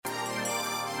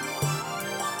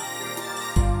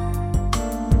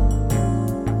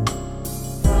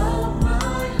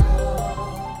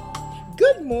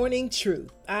morning,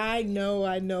 Truth. I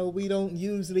know we don't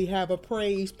usually have a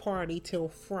praise party till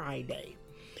Friday,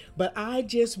 but I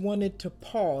just wanted to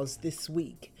pause this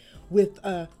week with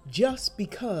a just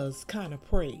because kind of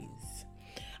praise.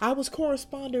 I was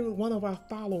corresponding with one of our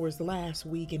followers last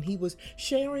week, and he was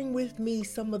sharing with me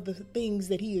some of the things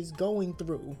that he is going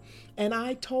through. And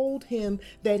I told him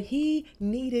that he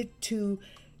needed to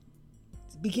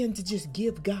begin to just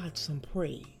give God some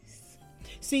praise.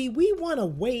 See, we want to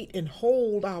wait and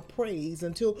hold our praise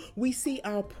until we see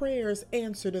our prayers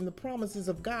answered and the promises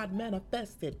of God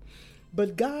manifested.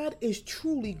 But God is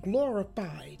truly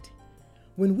glorified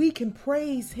when we can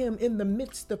praise Him in the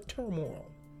midst of turmoil.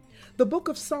 The book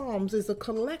of Psalms is a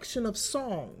collection of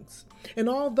songs, and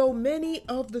although many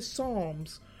of the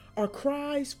Psalms are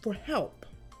cries for help,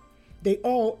 they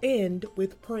all end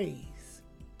with praise.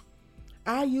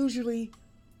 I usually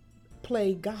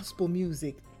play gospel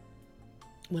music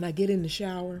when I get in the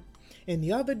shower, and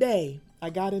the other day I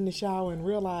got in the shower and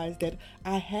realized that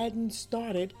I hadn't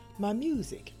started my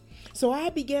music. So I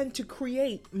began to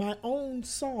create my own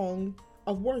song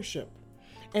of worship,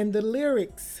 and the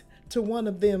lyrics to one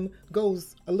of them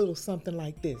goes a little something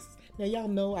like this. Now y'all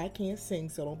know I can't sing,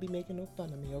 so don't be making no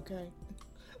fun of me, okay?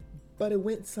 But it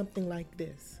went something like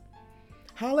this.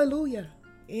 Hallelujah,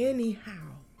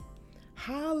 anyhow.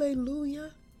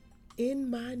 Hallelujah, in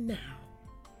my now.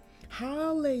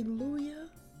 Hallelujah,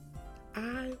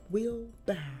 I will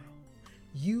bow.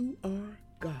 You are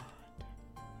God.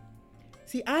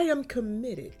 See, I am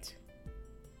committed,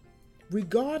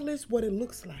 regardless what it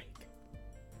looks like,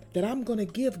 that I'm going to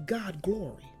give God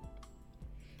glory.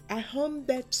 I hum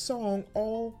that song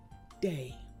all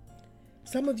day.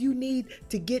 Some of you need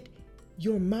to get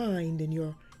your mind and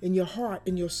your heart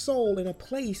and your soul in a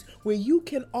place where you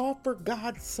can offer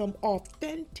God some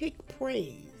authentic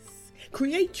praise.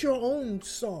 Create your own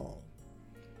song.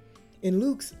 In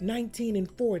Luke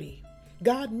 19:40,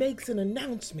 God makes an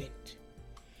announcement.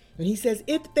 And He says,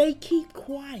 if they keep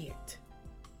quiet,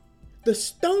 the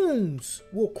stones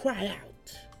will cry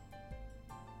out.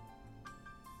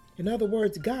 In other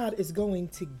words, God is going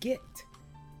to get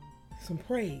some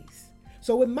praise.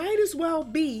 So it might as well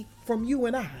be from you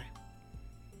and I.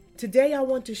 Today, I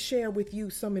want to share with you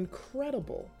some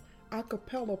incredible a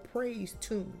cappella praise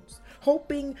tunes,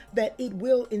 hoping that it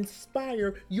will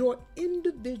inspire your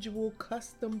individual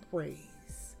custom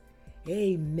praise.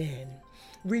 Amen.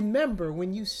 Remember,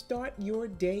 when you start your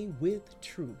day with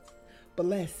truth,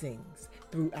 blessings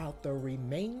throughout the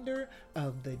remainder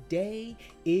of the day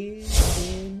is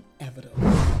inevitable.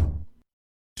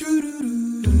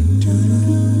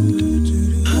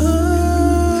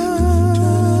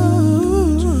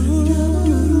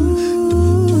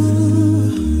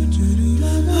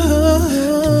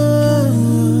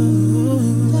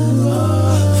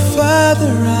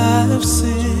 Father, I've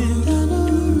sinned,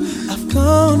 I've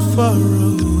gone far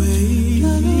away.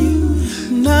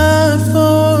 Not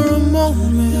for a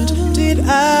moment did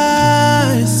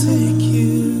I seek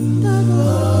you.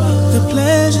 The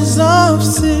pleasures of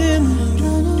sin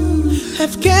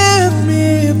have kept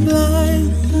me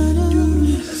blind.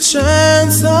 A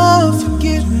chance of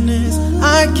forgiveness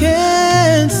I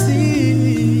can't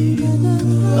see.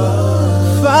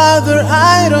 Father,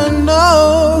 I don't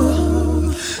know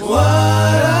what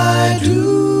I do.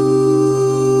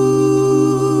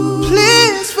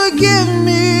 Please forgive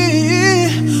me.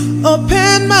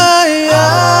 Open my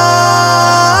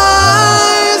eyes.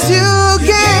 You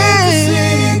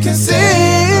can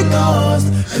see lost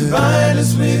and bind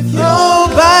us with your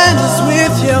love. Bind us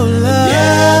with your love.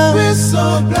 Yet we're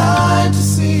so blind to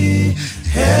see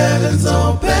heaven's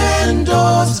open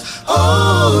doors.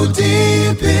 Oh,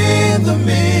 deep in the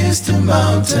misty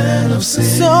mountain of sin.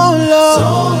 So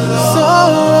low,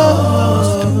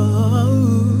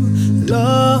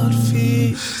 Lord,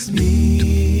 fix me.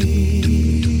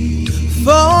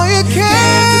 For you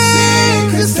came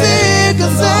to seek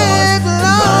us, bind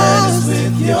us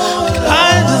with your love.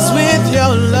 Bind us with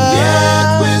your love. Yet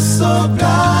we're so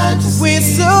blind to see. We're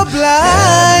so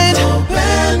blind.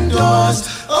 Open doors.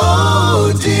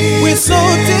 Oh, deep. We're so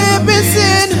deep in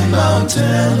sin.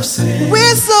 Mountain of sin.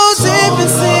 We're so deep in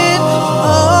sin.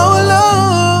 Oh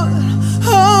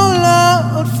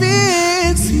Lord,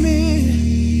 fix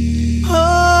me.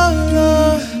 Oh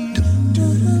Lord.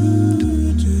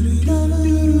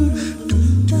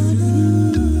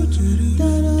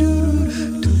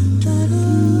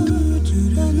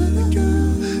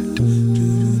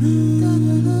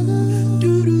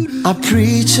 I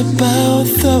preach about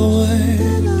the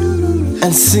word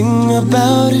and sing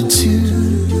about it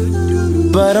too,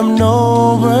 but I'm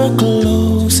nowhere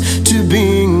close to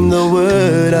being the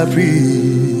word I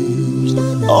preach.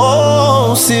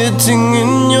 Oh, sitting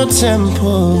in your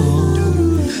temple,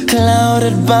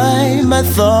 clouded by my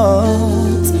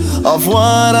thoughts of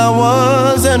what I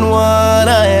was and what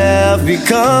I have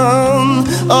become.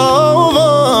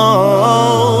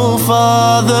 Oh,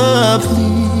 Father,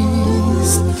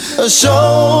 please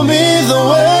show me the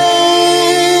way.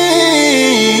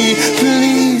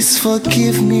 Please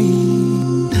forgive me.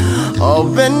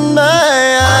 Open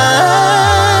my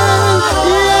eyes.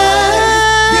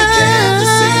 You came to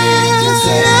seek and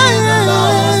save the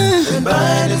lost, and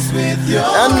bind us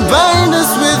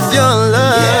with your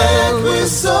love. Yet we're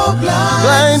so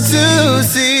blind to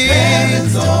see.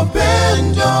 Heaven's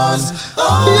open doors. Oh,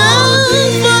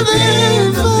 deep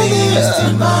in the misty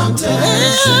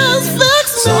mountains.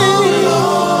 So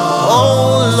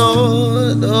Lord,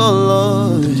 oh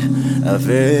Lord,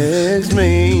 fix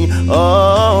me.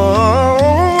 Oh,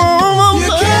 you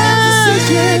came to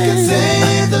seek and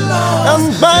save the lost, and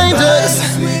bind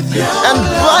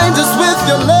us with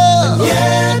your love.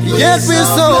 Yet we're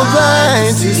so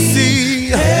blind to see.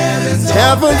 Heaven's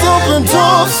open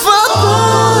door for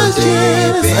us.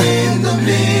 Deep in the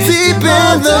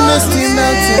misty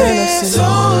mountains.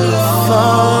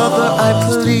 Father, I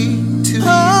plead to you.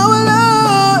 Oh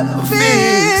Lord,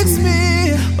 fix me.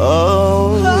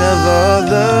 Oh,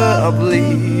 Father, I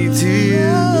plead to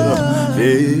you.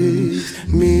 Fix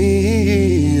me.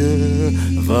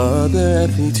 Father, I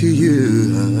plead to you.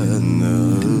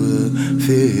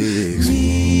 Fix me.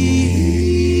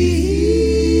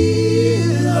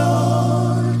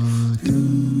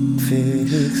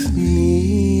 Fix me,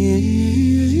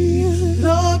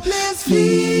 Lord, please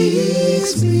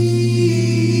fix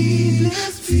me,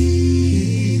 please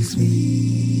fix me,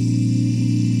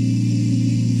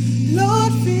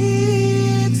 Lord,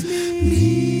 fix me.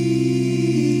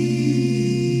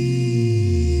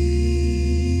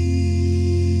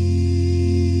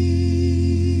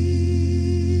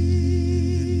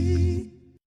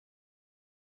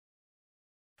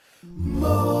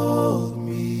 Mold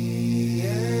me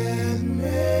and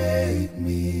make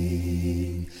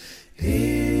me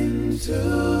into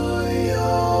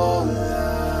your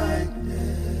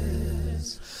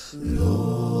likeness,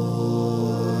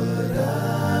 Lord.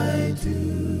 I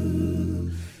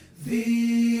do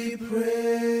thee praise.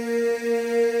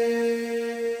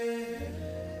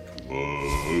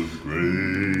 'Twas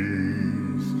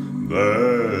grace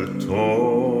that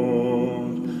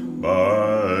taught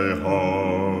my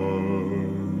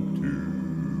heart to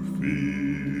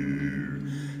fear,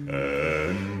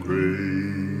 and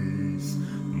grace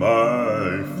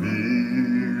my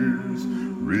fears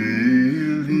relieve.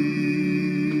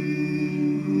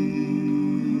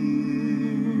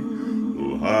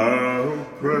 Oh, how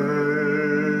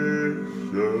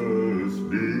precious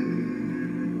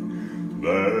did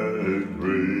that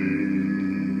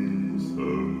grace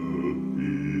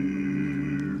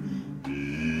appear the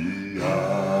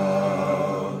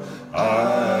hour I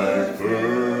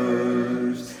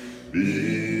first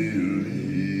believed.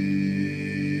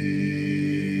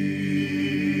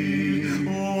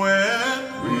 When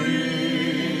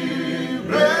we've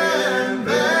been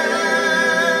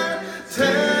there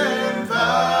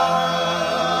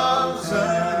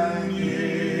 10,000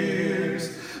 years,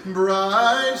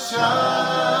 bright shining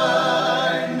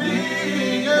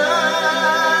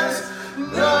as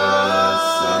the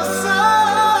sun,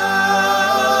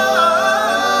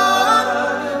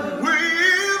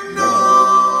 we've no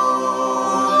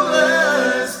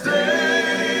less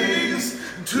days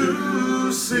to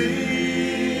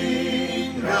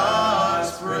sing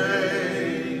God's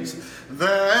praise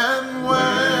than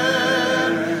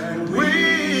when we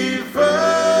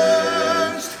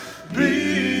first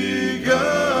begun.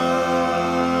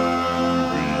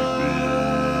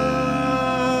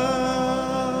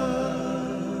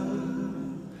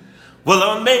 Well,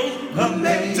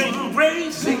 amazing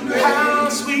grace, how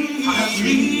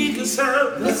sweet the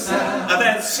sound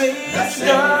that saved a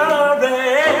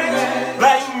wretch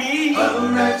like me. I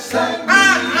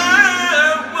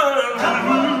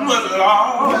was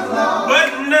lost,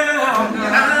 but now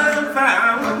I'm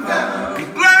found.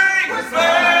 Grace,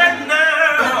 but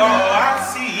now I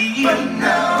see.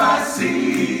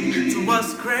 It was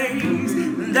grace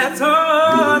that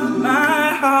taught my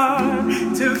heart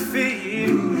to fear,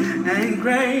 and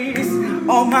grace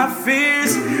all my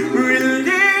fears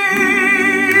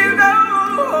relieved.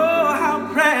 Oh, how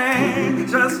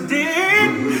precious did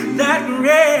that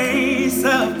grace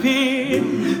appear,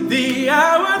 the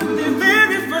hour, the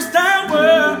very first hour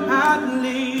I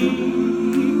believed.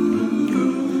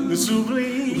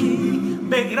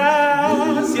 Sublime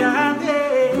gracia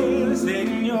del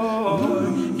Señor,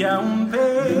 que a un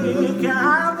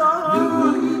pecador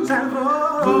salvó.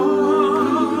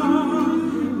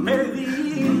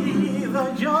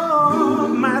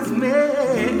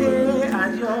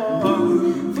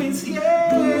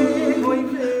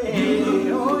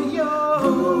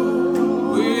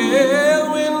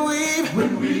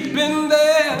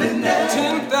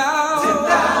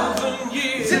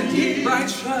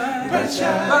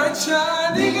 light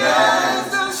shining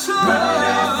as the sun.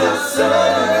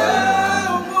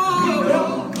 We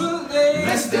don't put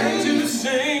days to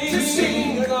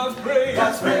sing God's praise.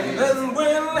 And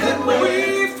when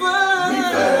we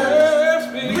first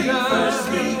began,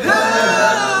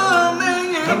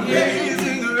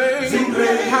 amazing grace,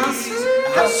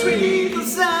 how sweet the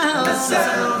sound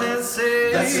that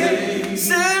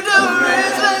saved a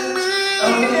wretch like me. I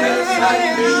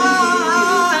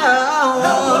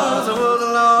was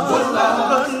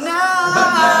lost, but now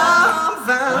I'm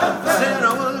found. Said I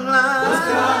was blind,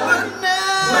 but now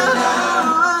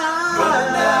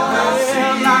I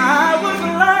see. I was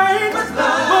blind,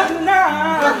 but now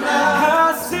I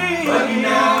see.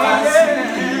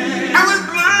 I was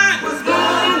blind,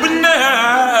 but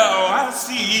now I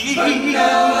see.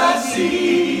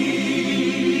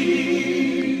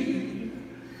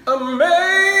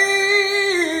 Amazing.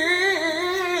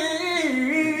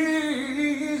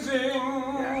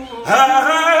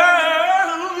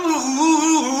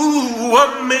 Oh,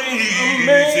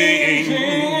 amazing.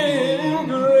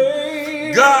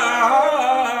 God's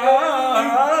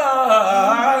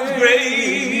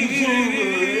grace.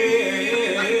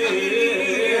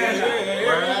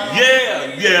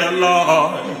 Yeah,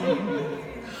 Lord.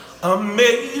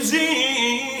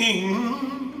 Amazing.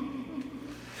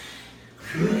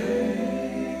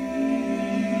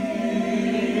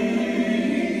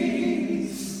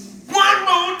 One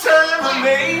more time,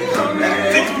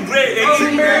 amazing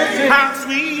grace. How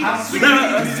sweet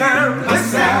the sound.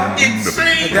 It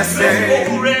sings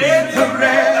forever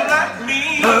like me.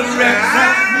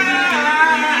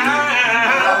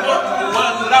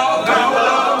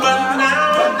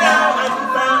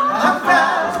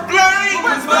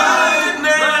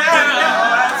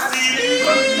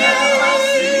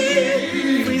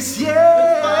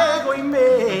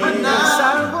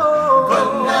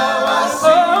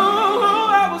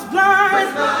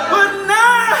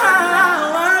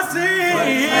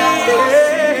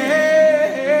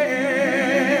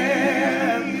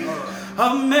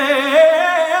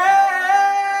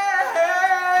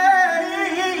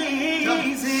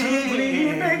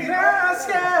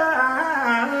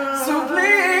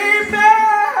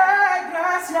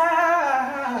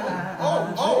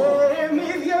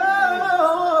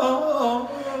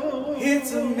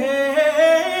 It's amazing.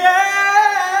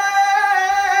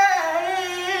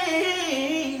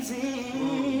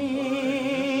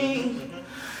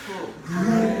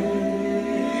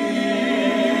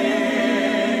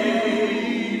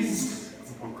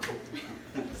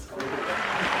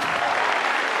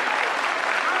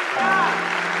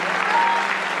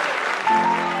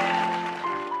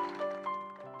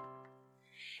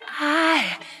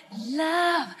 I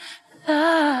love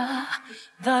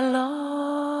the Lord.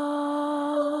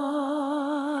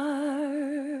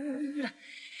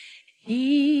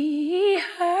 He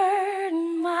heard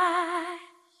my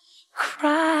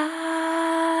cry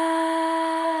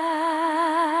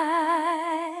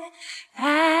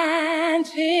and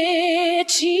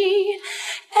pitied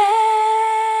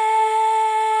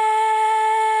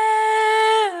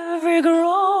every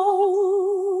groan.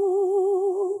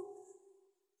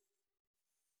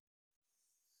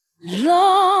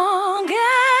 Long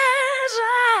as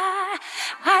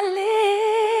I live,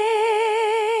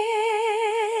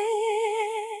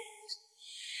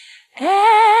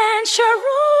 and cherubs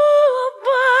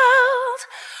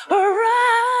arise,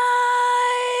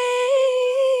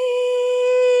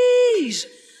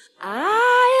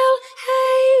 I'll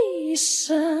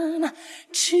hasten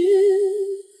to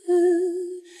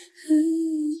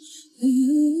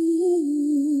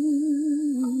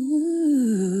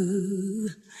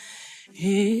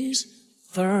His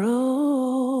throne.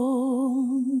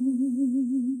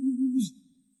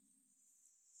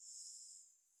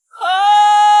 Oh,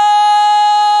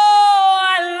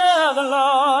 I love the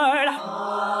Lord.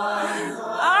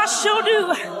 I sure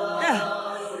do.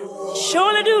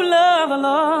 Surely do love the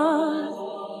Lord.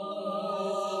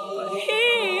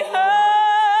 He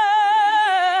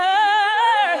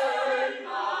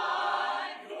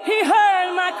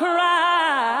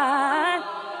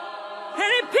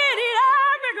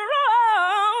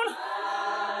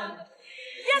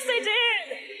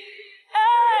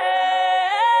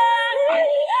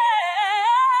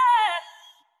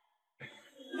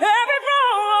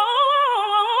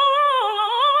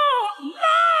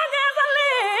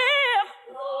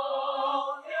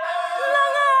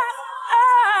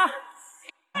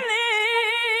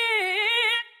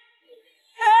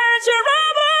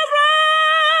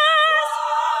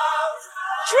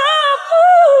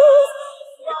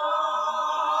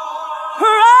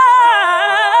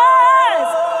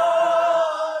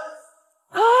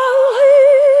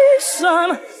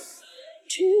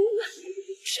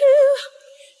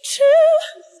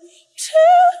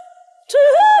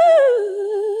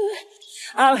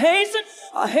I'll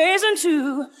hasten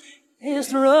to his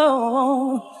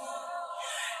throne.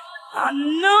 I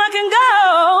know I can go.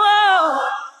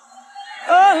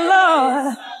 Oh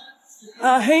Lord,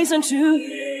 I'll hasten to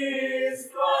his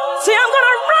throne. See, I'm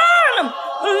gonna run.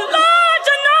 Lord,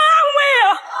 you know I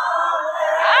will.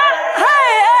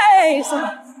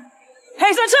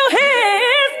 Hasten to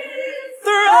his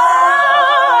throne.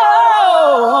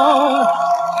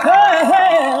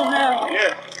 Hey, now.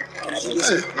 Yeah.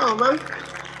 Oh, man.